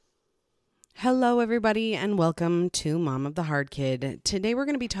Hello, everybody, and welcome to Mom of the Hard Kid. Today, we're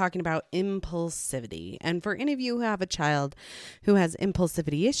going to be talking about impulsivity. And for any of you who have a child who has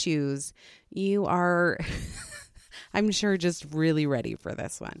impulsivity issues, you are, I'm sure, just really ready for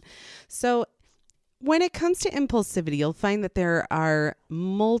this one. So, when it comes to impulsivity, you'll find that there are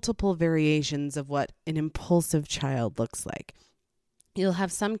multiple variations of what an impulsive child looks like. You'll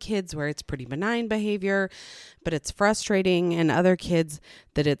have some kids where it's pretty benign behavior, but it's frustrating, and other kids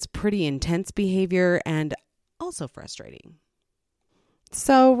that it's pretty intense behavior and also frustrating.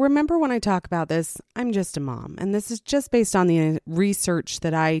 So remember, when I talk about this, I'm just a mom, and this is just based on the research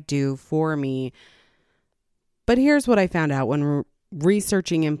that I do for me. But here's what I found out when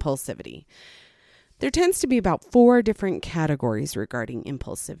researching impulsivity. There tends to be about 4 different categories regarding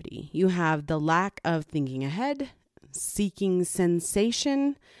impulsivity. You have the lack of thinking ahead, seeking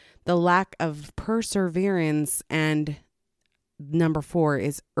sensation, the lack of perseverance, and number 4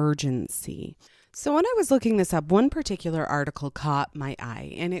 is urgency. So when I was looking this up, one particular article caught my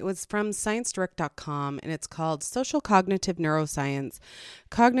eye, and it was from ScienceDirect.com, and it's called Social Cognitive Neuroscience,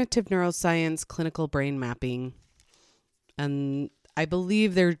 Clinical Brain Mapping. And I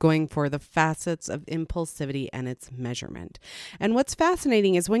believe they're going for the facets of impulsivity and its measurement. And what's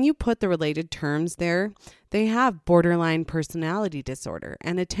fascinating is when you put the related terms there, they have borderline personality disorder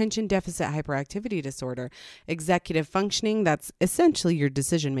and attention deficit hyperactivity disorder, executive functioning, that's essentially your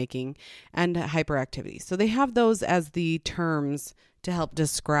decision making, and hyperactivity. So they have those as the terms to help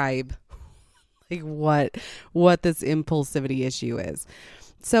describe like what this impulsivity issue is.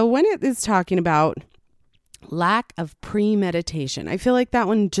 So when it is talking about lack of premeditation, I feel like that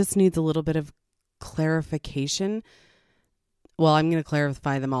one just needs a little bit of clarification. Well, I'm going to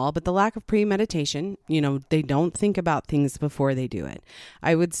clarify them all, but the lack of premeditation, they don't think about things before they do it.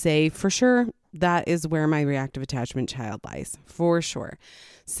 I would say for sure that is where my reactive attachment child lies, for sure.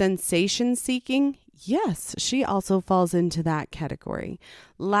 Sensation seeking, yes, she also falls into that category.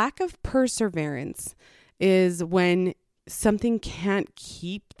 Lack of perseverance is when something can't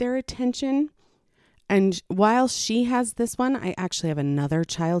keep their attention. And while she has this one, I actually have another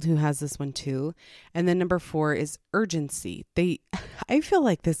child who has this one too. And then number 4 is urgency. I feel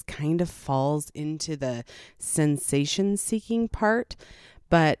like this kind of falls into the sensation seeking part.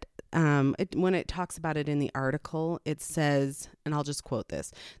 But when it talks about it in the article, it says, and I'll just quote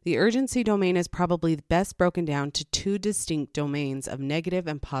this, the urgency domain is probably best broken down to 2 distinct domains of negative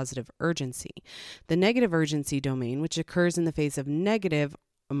and positive urgency. The negative urgency domain, which occurs in the face of negative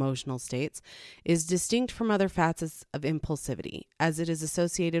emotional states, is distinct from other facets of impulsivity as it is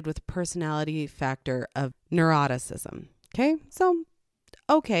associated with personality factor of neuroticism.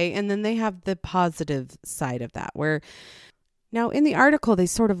 Okay. And then they have the positive side of that, where now in the article, they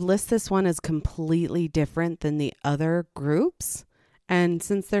sort of list this one as completely different than the other groups. And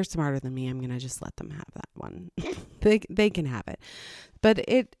since they're smarter than me, I'm going to just let them have that one. They can have it. But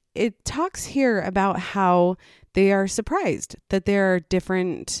it talks here about how they are surprised that there are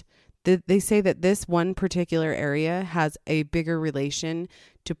different, they say that this one particular area has a bigger relation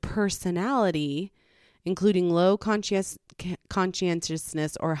to personality, including low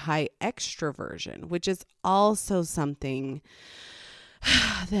conscientiousness or high extroversion, which is also something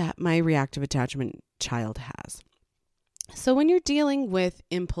that my reactive attachment child has. So when you're dealing with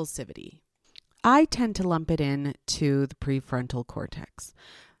impulsivity, I tend to lump it in to the prefrontal cortex.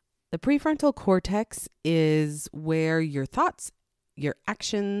 The prefrontal cortex is where your thoughts, your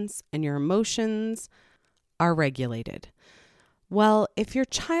actions, and your emotions are regulated. Well, if your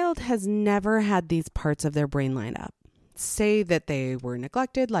child has never had these parts of their brain line up, say that they were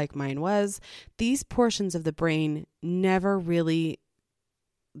neglected like mine was, these portions of the brain never really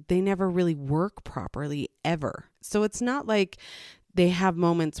work properly ever. So it's not like they have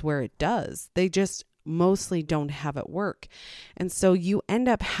moments where it does. They just mostly don't have it work. And so you end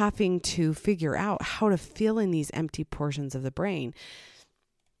up having to figure out how to fill in these empty portions of the brain.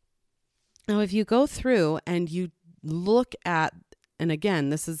 Now, if you go through and you look at, and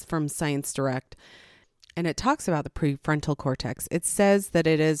again, this is from Science Direct, and it talks about the prefrontal cortex. It says that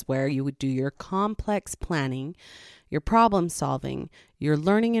it is where you would do your complex planning, your problem solving, your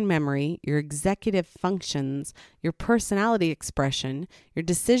learning and memory, your executive functions, your personality expression, your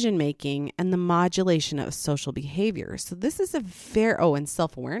decision making, and the modulation of social behavior. So this is and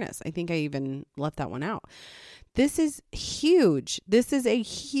self-awareness. I think I even left that one out. This is huge. This is a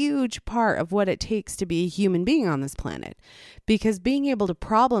huge part of what it takes to be a human being on this planet, because being able to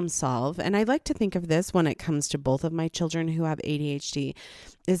problem solve, and I like to think of this when it comes to both of my children who have ADHD,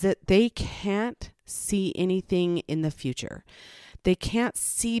 is that they can't see anything in the future. They can't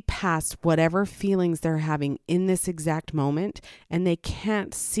see past whatever feelings they're having in this exact moment, and they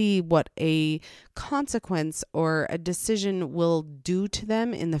can't see what a consequence or a decision will do to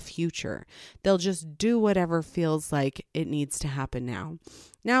them in the future. They'll just do whatever feels like it needs to happen now.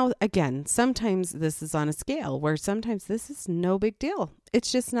 Now, again, sometimes this is on a scale where sometimes this is no big deal.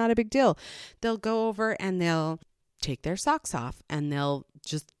 It's just not a big deal. They'll go over and they'll take their socks off and they'll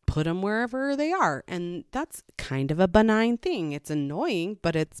just put them wherever they are. And that's kind of a benign thing. It's annoying,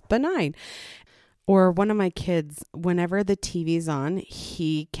 but it's benign. Or one of my kids, whenever the TV's on,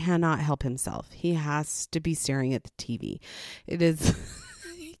 he cannot help himself. He has to be staring at the TV. It is...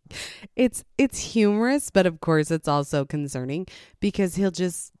 It's humorous, but of course it's also concerning because he'll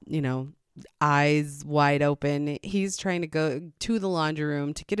just, eyes wide open. He's trying to go to the laundry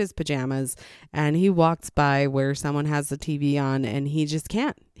room to get his pajamas, and he walks by where someone has the TV on, and he just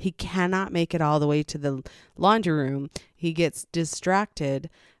can't. He cannot make it all the way to the laundry room. He gets distracted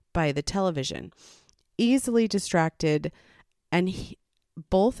by the television, easily distracted, and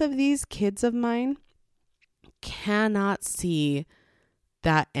both of these kids of mine cannot see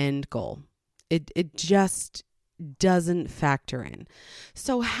that end goal. It just doesn't factor in.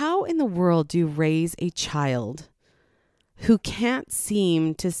 So how in the world do you raise a child who can't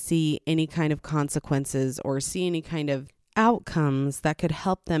seem to see any kind of consequences or see any kind of outcomes that could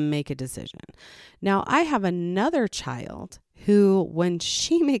help them make a decision? Now, I have another child who, when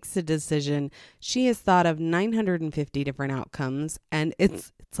she makes a decision, she has thought of 950 different outcomes, and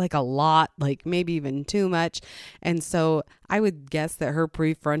it's like a lot, like maybe even too much. And so I would guess that her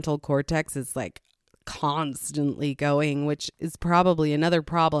prefrontal cortex is like constantly going, which is probably another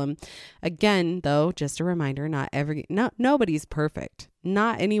problem. Again, though, just a reminder, nobody's perfect.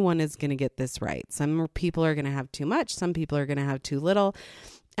 Not anyone is going to get this right. Some people are going to have too much. Some people are going to have too little.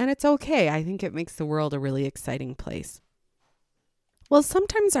 And it's okay. I think it makes the world a really exciting place. Well,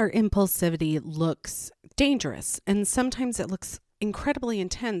 sometimes our impulsivity looks dangerous, and sometimes it looks incredibly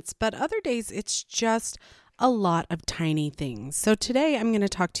intense, but other days it's just a lot of tiny things. So today I'm going to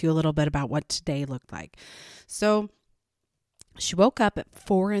talk to you a little bit about what today looked like. So she woke up at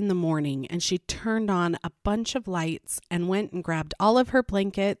 4 a.m. and she turned on a bunch of lights and went and grabbed all of her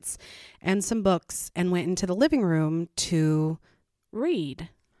blankets and some books and went into the living room to read.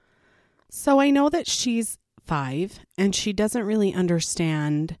 So I know that she's 5 and she doesn't really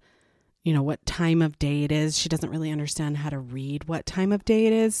understand what time of day it is. She doesn't really understand how to read what time of day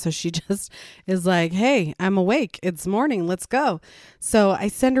it is. So she just is like, hey, I'm awake. It's morning. Let's go. So I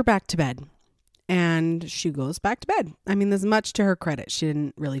send her back to bed and she goes back to bed. I mean, there's much to her credit. She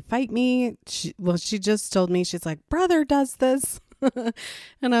didn't really fight me. She just told me, she's like, brother does this.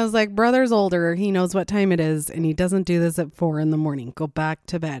 And I was like, brother's older. He knows what time it is. And he doesn't do this at 4 a.m. Go back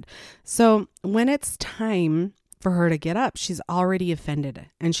to bed. So when it's time for her to get up, she's already offended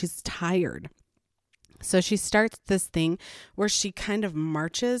and she's tired. So she starts this thing where she kind of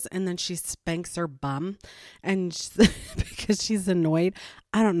marches and then she spanks her bum, and because she's annoyed.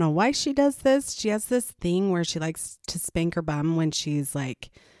 I don't know why she does this. She has this thing where she likes to spank her bum when she's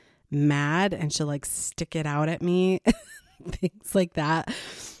like mad, and she'll like stick it out at me, things like that.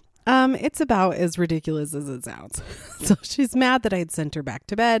 It's about as ridiculous as it sounds. So she's mad that I'd sent her back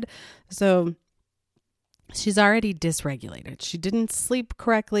to bed. So she's already dysregulated. She didn't sleep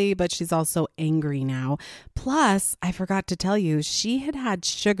correctly, but she's also angry now. Plus, I forgot to tell you, she had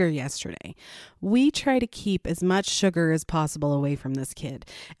sugar yesterday. We try to keep as much sugar as possible away from this kid.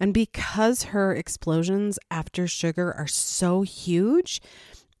 And because her explosions after sugar are so huge,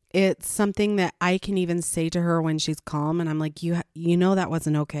 it's something that I can even say to her when she's calm. And I'm like, you know that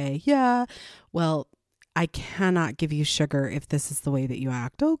wasn't okay. Yeah. Well, I cannot give you sugar if this is the way that you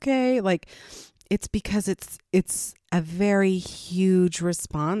act. Okay. Like, it's because it's a very huge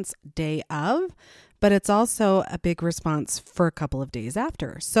response day of, but it's also a big response for a couple of days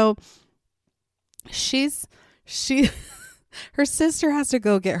after. So her sister has to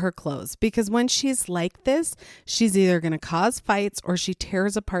go get her clothes, because when she's like this, she's either going to cause fights or she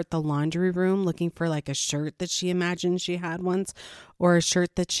tears apart the laundry room looking for like a shirt that she imagined she had once, or a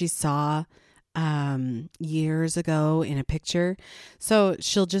shirt that she saw years ago in a picture. So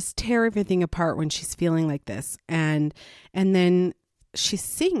she'll just tear everything apart when she's feeling like this. And then she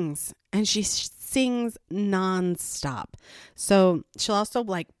sings, and she sings nonstop. So she'll also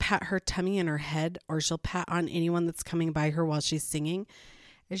like pat her tummy and her head, or she'll pat on anyone that's coming by her while she's singing.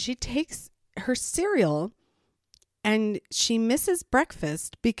 And she takes her cereal and she misses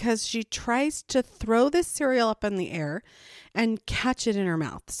breakfast because she tries to throw this cereal up in the air and catch it in her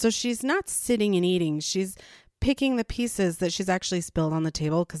mouth. So she's not sitting and eating. She's picking the pieces that she's actually spilled on the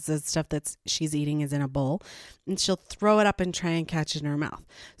table because the stuff that she's eating is in a bowl, and she'll throw it up and try and catch it in her mouth.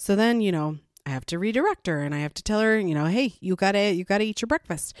 So then, I have to redirect her and I have to tell her, hey, you gotta eat your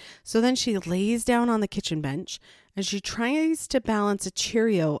breakfast. So then she lays down on the kitchen bench and she tries to balance a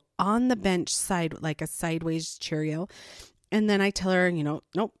Cheerio on the bench side, like a sideways Cheerio. And then I tell her,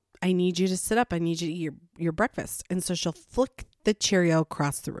 nope, I need you to sit up. I need you to eat your breakfast. And so she'll flick the Cheerio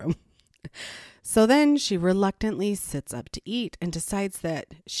across the room. So then she reluctantly sits up to eat and decides that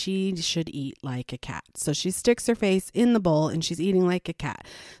she should eat like a cat. So she sticks her face in the bowl and she's eating like a cat.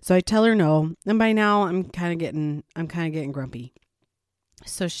 So I tell her no. And by now I'm kind of getting grumpy.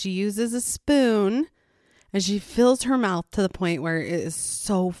 So she uses a spoon and she fills her mouth to the point where it is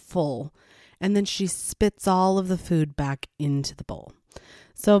so full. And then she spits all of the food back into the bowl.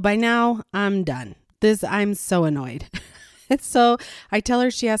 So by now I'm done. I'm so annoyed. So I tell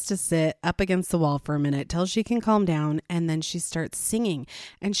her she has to sit up against the wall for a minute till she can calm down. And then she starts singing,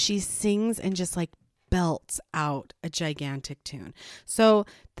 and she sings and just like belts out a gigantic tune. So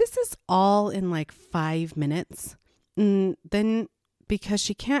this is all in like 5 minutes. And then because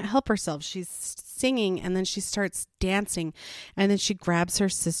she can't help herself, she's singing and then she starts dancing. And then she grabs her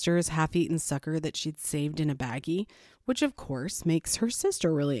sister's half-eaten sucker that she'd saved in a baggie, which of course makes her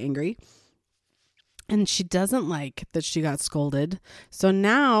sister really angry. And she doesn't like that she got scolded. So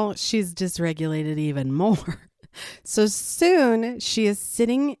now she's dysregulated even more. So soon she is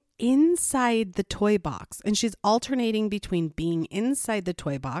sitting inside the toy box and she's alternating between being inside the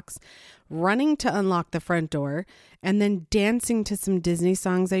toy box, running to unlock the front door, and then dancing to some Disney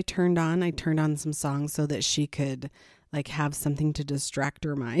songs I turned on. I turned on some songs so that she could like have something to distract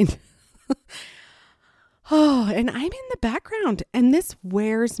her mind. Oh, and I'm in the background and this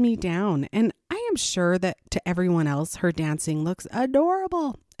wears me down. And I am sure that to everyone else, her dancing looks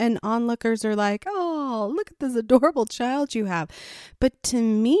adorable. And onlookers are like, oh, look at this adorable child you have. But to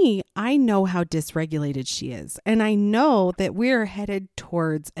me, I know how dysregulated she is. And I know that we're headed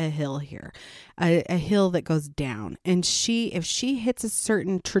towards a hill here, a hill that goes down. And if she hits a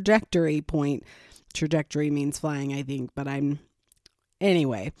certain trajectory point, trajectory means flying, I think, but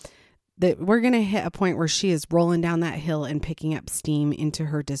anyway, that we're going to hit a point where she is rolling down that hill and picking up steam into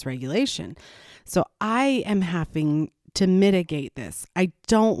her dysregulation. So I am having to mitigate this. I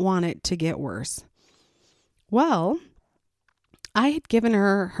don't want it to get worse. Well, I had given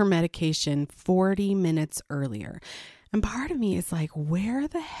her medication 40 minutes earlier. And part of me is like, where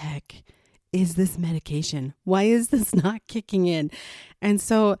the heck is this medication? Why is this not kicking in? And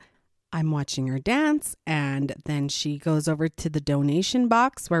so I'm watching her dance, and then she goes over to the donation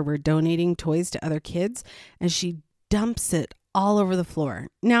box where we're donating toys to other kids, and she dumps it all over the floor.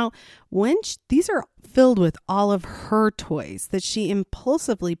 Now, these are filled with all of her toys that she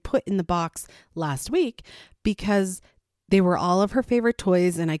impulsively put in the box last week because they were all of her favorite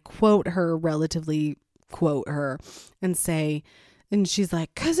toys, and I relatively quote her and say, and she's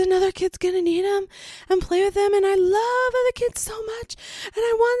like, because another kid's going to need them and play with them. And I love other kids so much. And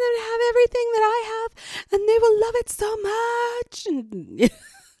I want them to have everything that I have. And they will love it so much.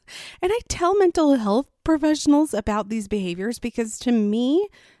 And I tell mental health professionals about these behaviors because to me,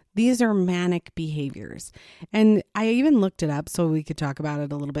 these are manic behaviors. And I even looked it up so we could talk about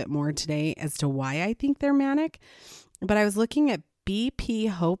it a little bit more today as to why I think they're manic. But I was looking at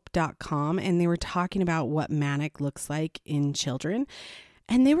bphope.com and they were talking about what manic looks like in children.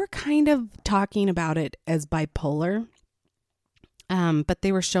 And they were kind of talking about it as bipolar. But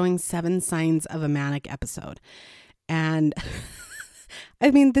they were showing 7 signs of a manic episode. And I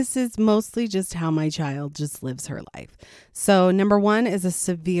mean, this is mostly just how my child just lives her life. So number 1 is a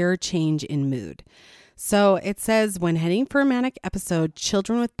severe change in mood. So it says when heading for a manic episode,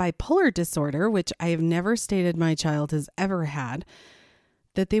 children with bipolar disorder, which I have never stated my child has ever had,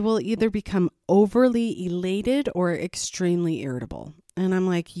 that they will either become overly elated or extremely irritable. And I'm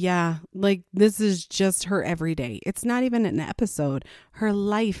like, yeah, like this is just her every day. It's not even an episode. Her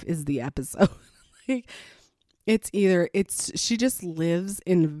life is the episode. Like she just lives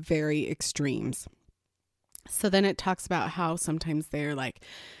in very extremes. So then it talks about how sometimes they're like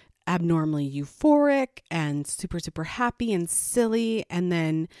abnormally euphoric and super, super happy and silly, and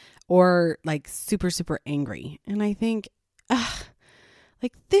then, or like super, super angry. And I think,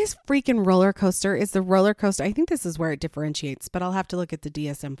 like this freaking roller coaster is the roller coaster. I think this is where it differentiates, but I'll have to look at the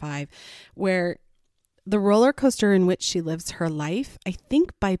DSM-5 where the roller coaster in which she lives her life. I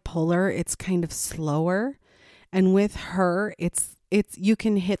think bipolar, it's kind of slower. And with her, it's you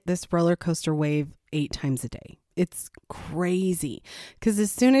can hit this roller coaster wave 8 times a day. It's crazy because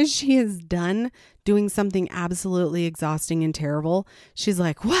as soon as she is done doing something absolutely exhausting and terrible, she's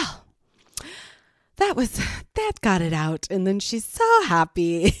like, well, that got it out. And then she's so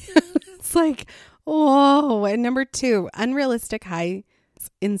happy. It's like, whoa. And number 2, unrealistic highs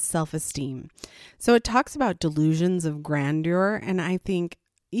in self-esteem. So it talks about delusions of grandeur. And I think,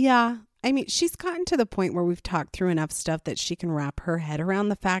 yeah, I mean, she's gotten to the point where we've talked through enough stuff that she can wrap her head around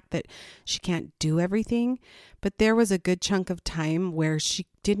the fact that she can't do everything. But there was a good chunk of time where she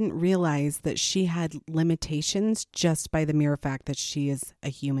didn't realize that she had limitations just by the mere fact that she is a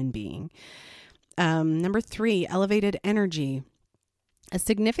human being. Number 3, elevated energy. A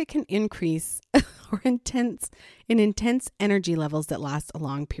significant increase or intense energy levels that last a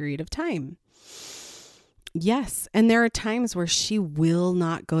long period of time. Yes. And there are times where she will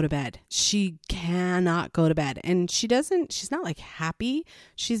not go to bed. She cannot go to bed. And she's not like happy.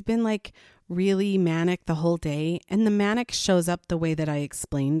 She's been like really manic the whole day. And the manic shows up the way that I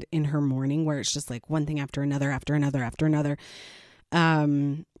explained in her morning, where it's just like one thing after another, after another, after another.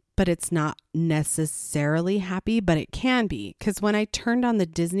 But it's not necessarily happy, but it can be. Because when I turned on the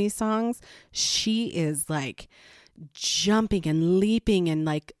Disney songs, she is like jumping and leaping and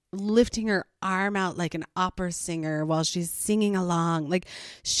like lifting her arm out like an opera singer while she's singing along. Like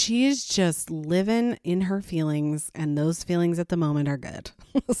she's just living in her feelings, and those feelings at the moment are good.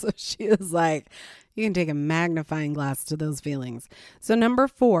 So she is like, you can take a magnifying glass to those feelings. So number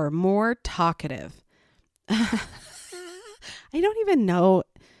 4, more talkative. I don't even know.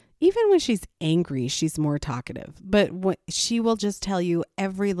 Even when she's angry, she's more talkative, but she will just tell you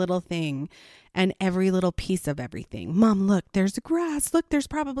every little thing and every little piece of everything. Mom, look, there's grass. Look, there's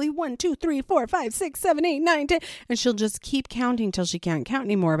probably 1, 2, 3, 4, 5, 6, 7, 8, 9, 10. And she'll just keep counting till she can't count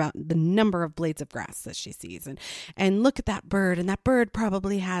anymore about the number of blades of grass that she sees. And look at that bird. And that bird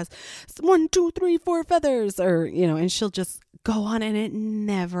probably has 1, 2, 3, 4 feathers, or, and she'll just go on, and it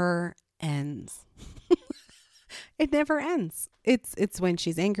never ends. It never ends. It's when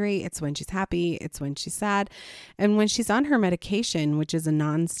she's angry, it's when she's happy, it's when she's sad. And when she's on her medication, which is a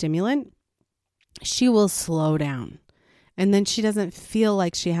non-stimulant, she will slow down. And then she doesn't feel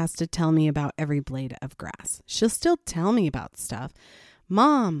like she has to tell me about every blade of grass. She'll still tell me about stuff.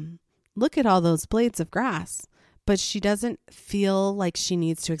 Mom, look at all those blades of grass. But she doesn't feel like she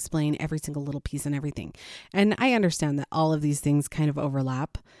needs to explain every single little piece and everything. And I understand that all of these things kind of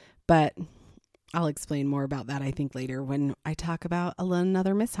overlap, but I'll explain more about that, I think, later when I talk about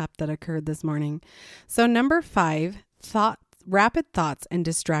another mishap that occurred this morning. So number 5, rapid thoughts and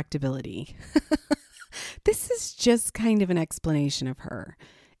distractibility. This is just kind of an explanation of her.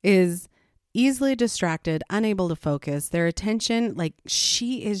 Is easily distracted, unable to focus, their attention, like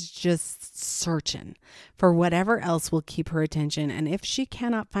she is just searching for whatever else will keep her attention. And if she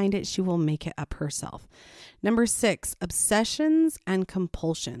cannot find it, she will make it up herself. Number 6, obsessions and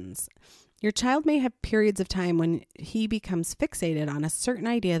compulsions. Your child may have periods of time when he becomes fixated on a certain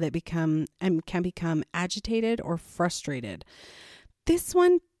idea that can become agitated or frustrated. This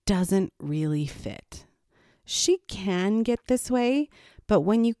one doesn't really fit. She can get this way, but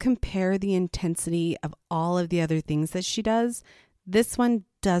when you compare the intensity of all of the other things that she does, this one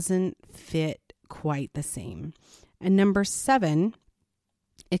doesn't fit quite the same. And number 7,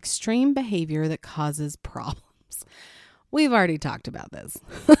 extreme behavior that causes problems. We've already talked about this.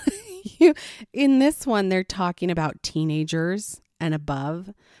 In this one, they're talking about teenagers and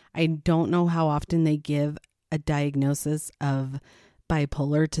above. I don't know how often they give a diagnosis of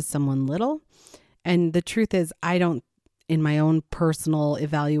bipolar to someone little. And the truth is, in my own personal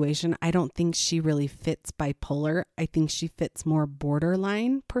evaluation, I don't think she really fits bipolar. I think she fits more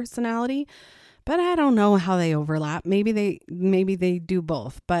borderline personality, but I don't know how they overlap. Maybe they do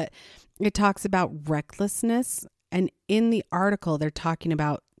both, but it talks about recklessness. And in the article, they're talking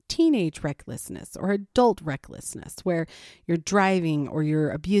about teenage recklessness or adult recklessness, where you're driving or you're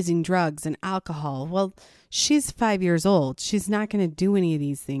abusing drugs and alcohol. Well, she's 5 years old. She's not going to do any of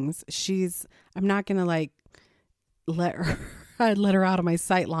these things. I'm not going to let her out of my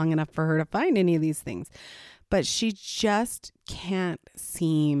sight long enough for her to find any of these things. But she just can't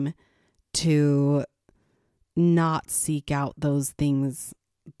seem to not seek out those things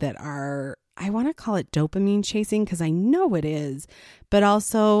that are, I want to call it dopamine chasing, because I know it is, but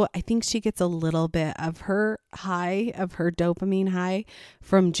also I think she gets a little bit of her dopamine high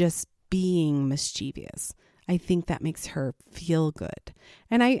from just being mischievous. I think that makes her feel good.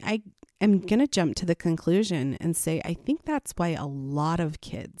 And I am going to jump to the conclusion and say, I think that's why a lot of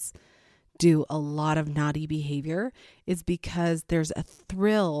kids do a lot of naughty behavior, is because there's a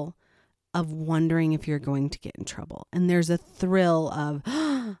thrill of wondering if you're going to get in trouble. And there's a thrill of,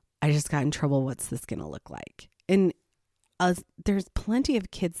 I just got in trouble. What's this going to look like? And there's plenty of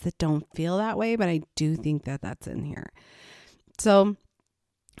kids that don't feel that way, but I do think that that's in here. So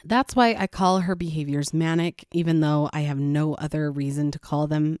That's why I call her behaviors manic, even though I have no other reason to call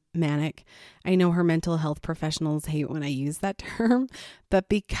them manic. I know her mental health professionals hate when I use that term, but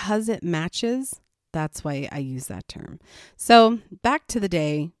because it matches, that's why I use that term. So back to the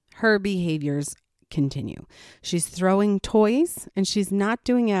day, her behaviors continue. She's throwing toys and she's not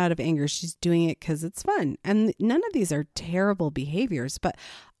doing it out of anger. She's doing it because it's fun. And none of these are terrible behaviors, but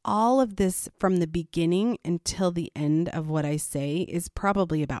all of this from the beginning until the end of what I say is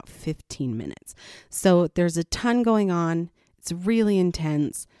probably about 15 minutes. So there's a ton going on. It's really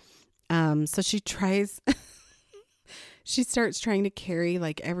intense. So she starts trying to carry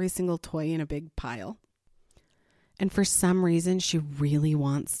like every single toy in a big pile. And for some reason, she really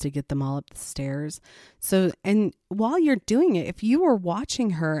wants to get them all up the stairs. So, and while you're doing it, if you were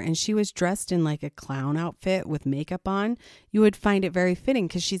watching her and she was dressed in like a clown outfit with makeup on, you would find it very fitting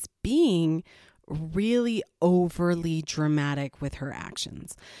because she's being really overly dramatic with her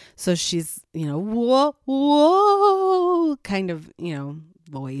actions. So she's, whoa, whoa, kind of,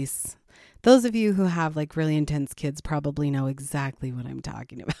 voice. Those of you who have like really intense kids probably know exactly what I'm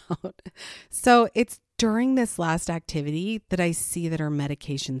talking about. So it's during this last activity that I see that her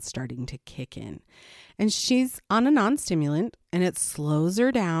medication's starting to kick in. And she's on a non-stimulant and it slows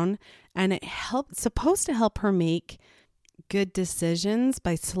her down and supposed to help her make good decisions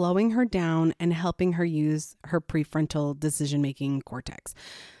by slowing her down and helping her use her prefrontal decision-making cortex.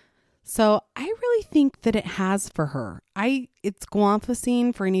 So I really think that it has for her. It's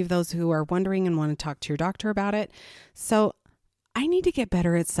guanfacine for any of those who are wondering and want to talk to your doctor about it. So I need to get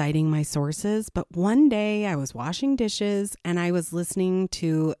better at citing my sources. But one day I was washing dishes and I was listening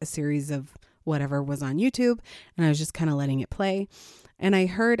to a series of whatever was on YouTube and I was just kind of letting it play. And I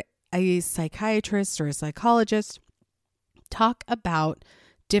heard a psychiatrist or a psychologist talk about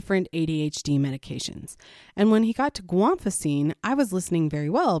different ADHD medications. And when he got to guanfacine, I was listening very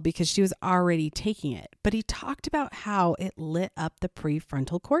well because she was already taking it. But he talked about how it lit up the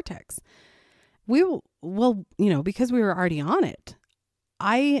prefrontal cortex. Because we were already on it,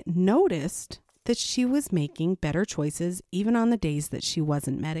 I noticed that she was making better choices even on the days that she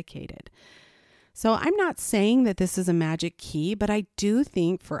wasn't medicated. So I'm not saying that this is a magic key, but I do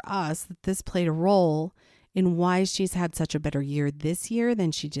think for us that this played a role in why she's had such a better year this year than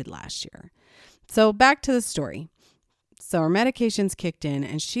she did last year. So back to the story. So her medication's kicked in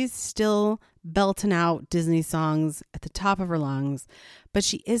and she's still belting out Disney songs at the top of her lungs, but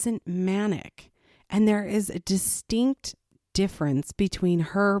she isn't manic. And there is a distinct difference between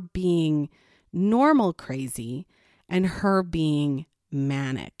her being normal crazy and her being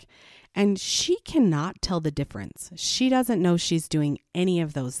manic. And she cannot tell the difference. She doesn't know she's doing any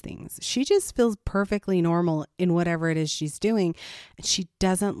of those things. She just feels perfectly normal in whatever it is she's doing. And she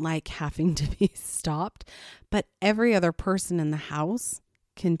doesn't like having to be stopped. But every other person in the house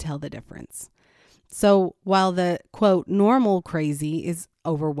can tell the difference. So while the quote normal crazy is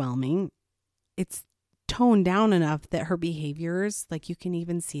overwhelming, it's toned down enough that her behaviors, like you can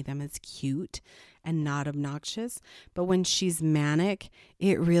even see them as cute and not obnoxious. But when she's manic,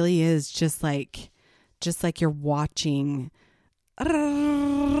 it really is just like you're watching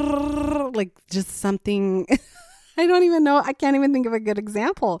like just something. I don't even know. I can't even think of a good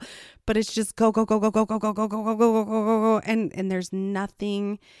example, but it's just go, go, go, go, go, go, go, go, go, go, go, go, go, go. And there's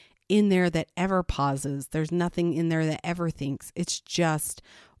nothing in there that ever pauses. There's nothing in there that ever thinks. It's just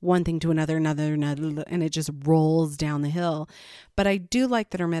one thing to another, and it just rolls down the hill. But I do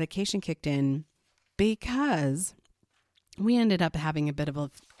like that her medication kicked in because we ended up having a bit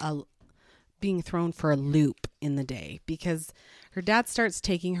of a being thrown for a loop in the day because her dad starts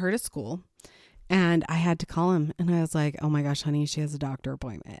taking her to school and I had to call him and I was like, oh my gosh, honey, she has a doctor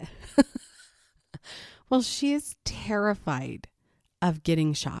appointment. Well, she is terrified of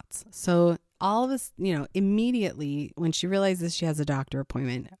getting shots. So all of us, immediately when she realizes she has a doctor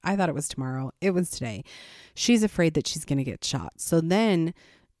appointment, I thought it was tomorrow. It was today. She's afraid that she's going to get shot. So then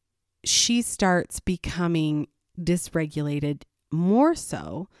she starts becoming dysregulated more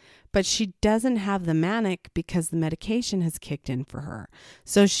so, but she doesn't have the manic because the medication has kicked in for her.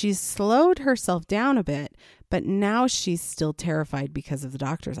 So she's slowed herself down a bit, but now she's still terrified because of the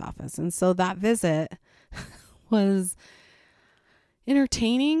doctor's office. And so that visit was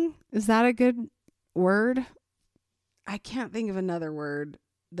entertaining. Is that a good word? I can't think of another word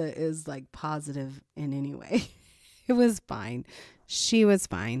that is like positive in any way. It was fine. She was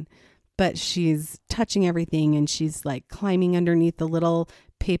fine, but she's touching everything and she's like climbing underneath the little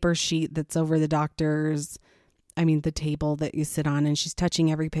paper sheet that's over the the table that you sit on, and she's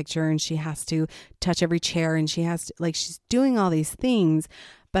touching every picture and she has to touch every chair and she has to, like, she's doing all these things,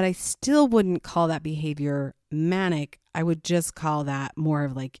 but I still wouldn't call that behavior manic. I would just call that more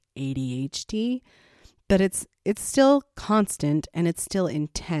of like ADHD, but it's still constant and it's still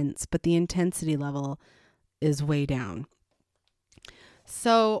intense, but the intensity level is way down.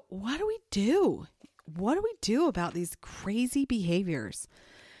 So what do we do? What do we do about these crazy behaviors?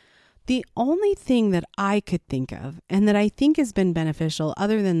 The only thing that I could think of and that I think has been beneficial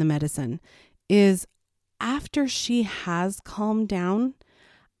other than the medicine is after she has calmed down,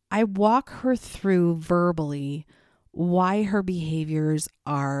 I walk her through verbally why her behaviors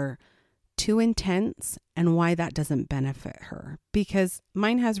are too intense and why that doesn't benefit her. Because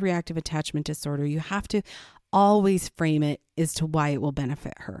mine has reactive attachment disorder. You have to always frame it as to why it will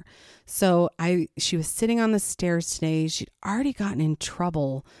benefit her. So she was sitting on the stairs today. She'd already gotten in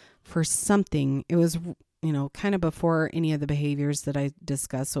trouble for something. It was, kind of before any of the behaviors that I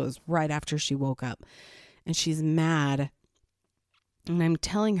discussed. So it was right after she woke up and she's mad. And I'm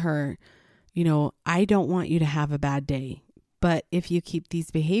telling her, I don't want you to have a bad day. But if you keep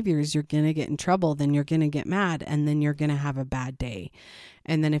these behaviors, you're going to get in trouble. Then you're going to get mad and then you're going to have a bad day.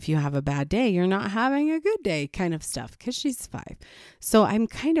 And then if you have a bad day, you're not having a good day kind of stuff because she's 5. So I'm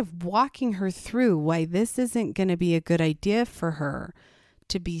kind of walking her through why this isn't going to be a good idea for her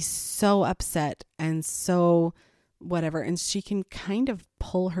to be so upset and so whatever. And she can kind of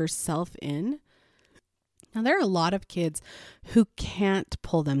pull herself in. Now, there are a lot of kids who can't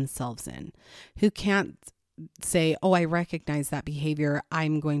pull themselves in, who can't say, oh, I recognize that behavior,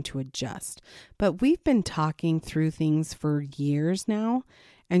 I'm going to adjust. But we've been talking through things for years now,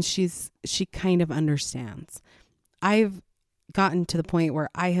 and she kind of understands. I've gotten to the point where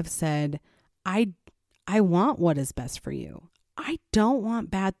I have said, I want what is best for you. I don't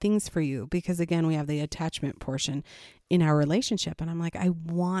want bad things for you because, again, we have the attachment portion in our relationship. And I'm like, I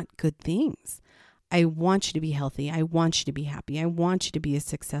want good things. I want you to be healthy. I want you to be happy. I want you to be a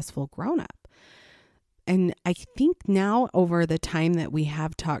successful grown-up. And I think now over the time that we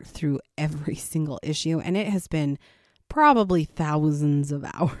have talked through every single issue, and it has been probably thousands of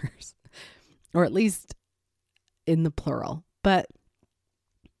hours, or at least in the plural, but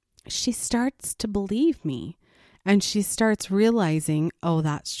she starts to believe me and she starts realizing, oh,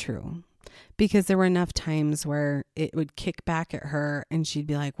 that's true. Because there were enough times where it would kick back at her and she'd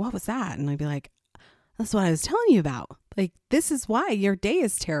be like, what was that? And I'd be like, that's what I was telling you about. Like, this is why your day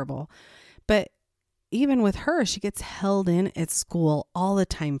is terrible. But even with her, she gets held in at school all the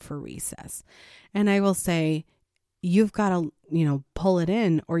time for recess. And I will say, you've got to, pull it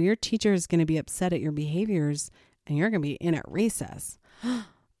in or your teacher is going to be upset at your behaviors and you're going to be in at recess.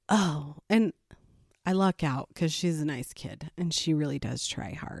 Oh, and I luck out because she's a nice kid and she really does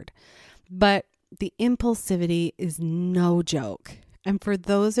try hard. But the impulsivity is no joke. And for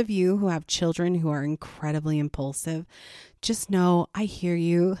those of you who have children who are incredibly impulsive, just know I hear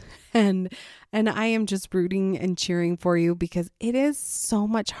you and I am just rooting and cheering for you because it is so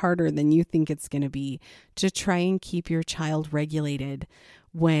much harder than you think it's going to be to try and keep your child regulated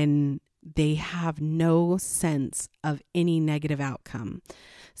when they have no sense of any negative outcome.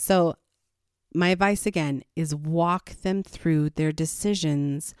 So my advice again is walk them through their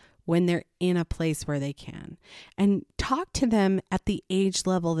decisions when they're in a place where they can, and talk to them at the age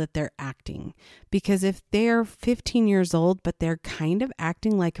level that they're acting. Because if they're 15 years old, but they're kind of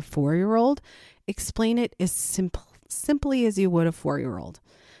acting like a 4-year-old, explain it as simply as you would a 4-year-old.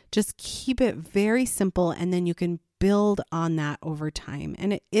 Just keep it very simple, and then you can build on that over time.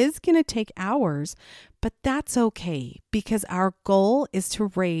 And it is going to take hours, but that's okay because our goal is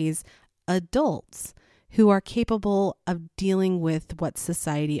to raise adults who are capable of dealing with what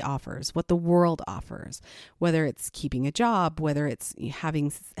society offers, what the world offers, whether it's keeping a job, whether it's having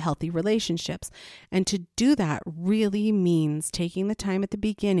healthy relationships. And to do that really means taking the time at the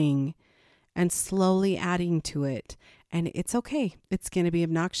beginning and slowly adding to it. And it's okay. It's going to be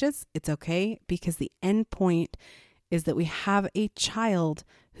obnoxious. It's okay because the end point is that we have a child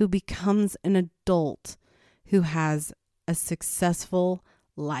who becomes an adult who has a successful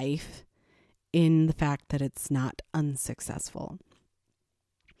life in the fact that it's not unsuccessful.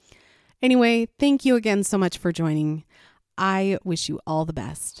 Anyway, thank you again so much for joining. I wish you all the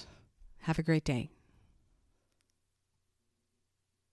best. Have a great day.